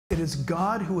It is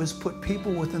God who has put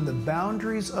people within the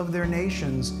boundaries of their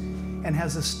nations and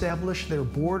has established their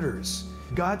borders.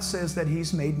 God says that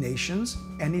He's made nations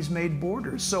and He's made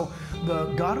borders. So the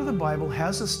God of the Bible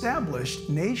has established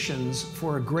nations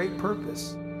for a great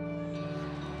purpose.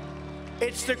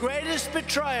 It's the greatest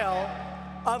betrayal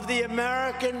of the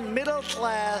American middle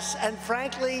class and,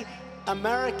 frankly,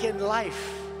 American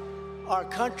life our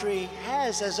country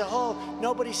has as a whole.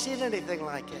 Nobody's seen anything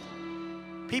like it.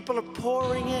 People are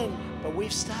pouring in, but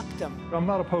we've stopped them. I'm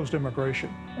not opposed to immigration.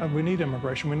 We need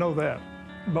immigration, we know that.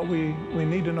 But we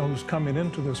need to know who's coming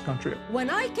into this country. When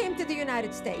I came to the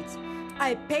United States,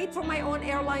 I paid for my own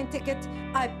airline ticket.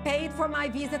 I paid for my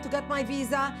visa to get my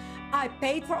visa. I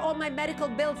paid for all my medical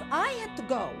bills. I had to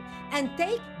go and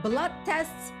take blood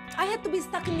tests. I had to be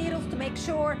stuck in needles to make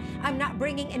sure I'm not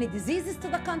bringing any diseases to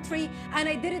the country. And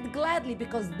I did it gladly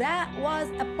because that was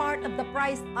a part of the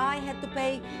price I had to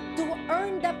pay to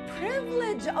earn the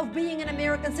privilege of being an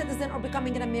American citizen or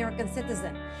becoming an American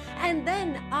citizen. And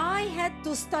then I had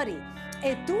to study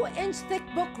a 2-inch thick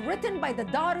book written by the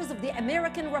daughters of the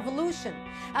American Revolution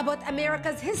about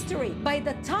America's history. By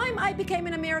the time I became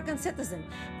an American citizen,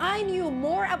 I knew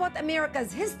more about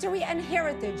America's history and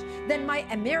heritage than my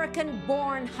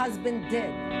American-born husband did.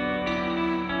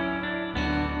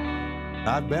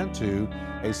 I've been to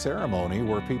a ceremony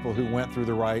where people who went through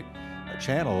the right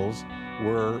channels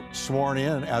were sworn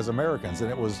in as Americans,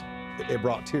 and it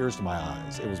brought tears to my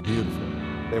eyes. It was beautiful.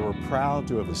 They were proud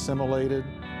to have assimilated.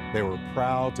 They were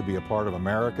proud to be a part of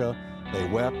America. They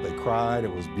wept, they cried,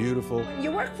 it was beautiful. When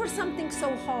you work for something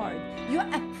so hard, you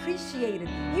appreciate it,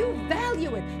 you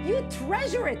value it, you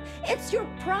treasure it. It's your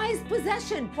prized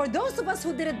possession. For those of us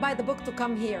who didn't buy the book to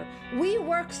come here, we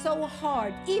work so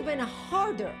hard, even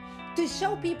harder, to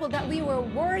show people that we were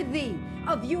worthy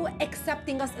of you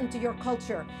accepting us into your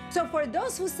culture. So for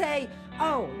those who say,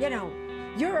 oh,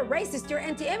 you're a racist, you're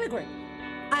anti-immigrant,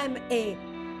 I'm a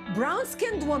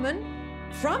brown-skinned woman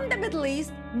from the Middle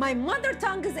East. My mother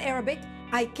tongue is Arabic.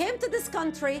 I came to this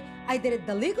country. I did it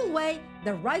the legal way,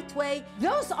 the right way.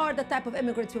 Those are the type of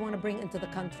immigrants we want to bring into the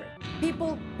country.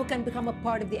 People who can become a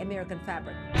part of the American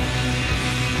fabric.